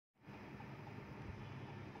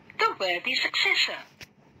worthy successor.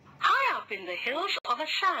 High up in the hills of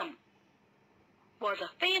Assam was a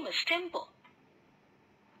famous temple.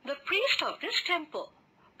 The priest of this temple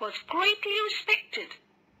was greatly respected.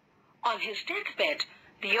 On his deathbed,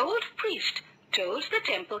 the old priest told the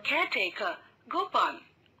temple caretaker, Gopal,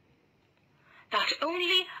 that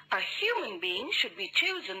only a human being should be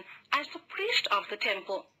chosen as the priest of the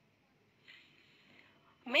temple.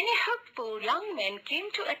 Many hopeful young men came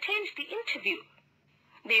to attend the interview.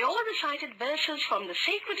 They all recited verses from the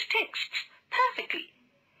sacred texts perfectly.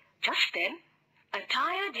 Just then, a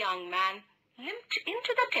tired young man limped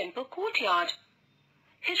into the temple courtyard.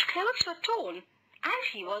 His clothes were torn and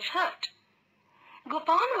he was hurt.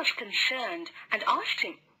 Gopal was concerned and asked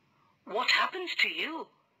him, "What happened to you?"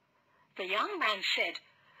 The young man said,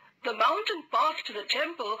 "The mountain path to the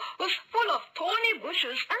temple was full of thorny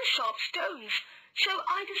bushes and sharp stones, so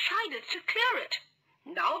I decided to clear it.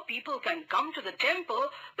 Now people can come to the temple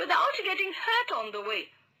without getting hurt on the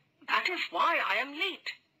way. That is why I am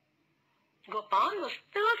late." Gopal was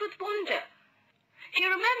filled with wonder. He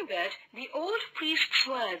remembered the old priest's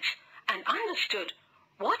words and understood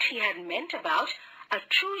what he had meant about a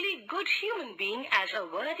truly good human being as a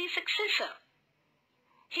worthy successor.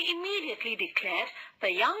 He immediately declared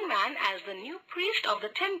the young man as the new priest of the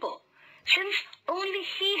temple, since only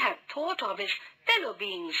he had thought of his fellow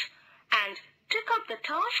beings, and took up the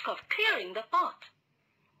task of clearing the path.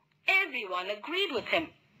 Everyone agreed with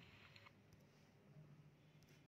him.